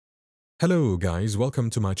Hello guys,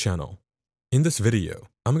 welcome to my channel. In this video,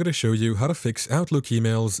 I'm going to show you how to fix Outlook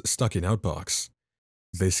emails stuck in Outbox.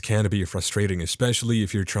 This can be frustrating, especially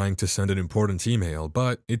if you're trying to send an important email,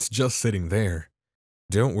 but it's just sitting there.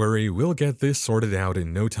 Don't worry, we'll get this sorted out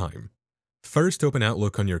in no time. First, open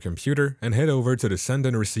Outlook on your computer and head over to the Send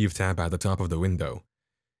and Receive tab at the top of the window.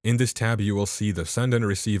 In this tab, you will see the Send and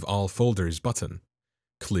Receive All Folders button.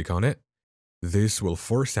 Click on it. This will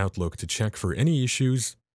force Outlook to check for any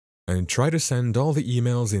issues and try to send all the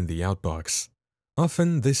emails in the outbox.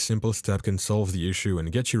 Often, this simple step can solve the issue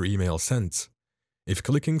and get your email sent. If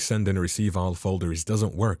clicking Send and Receive All Folders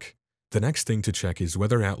doesn't work, the next thing to check is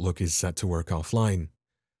whether Outlook is set to work offline.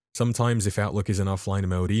 Sometimes if Outlook is in offline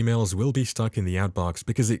mode, emails will be stuck in the outbox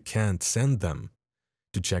because it can't send them.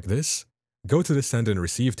 To check this, go to the Send and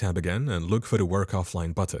Receive tab again and look for the Work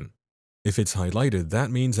Offline button. If it's highlighted,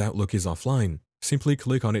 that means Outlook is offline. Simply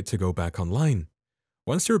click on it to go back online.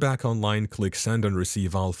 Once you're back online, click Send and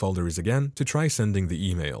Receive All Folders again to try sending the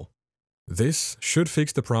email. This should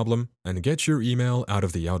fix the problem and get your email out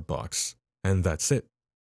of the outbox. And that's it.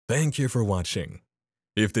 Thank you for watching.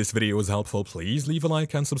 If this video was helpful, please leave a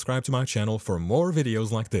like and subscribe to my channel for more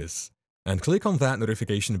videos like this. And click on that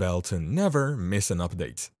notification bell to never miss an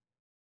update.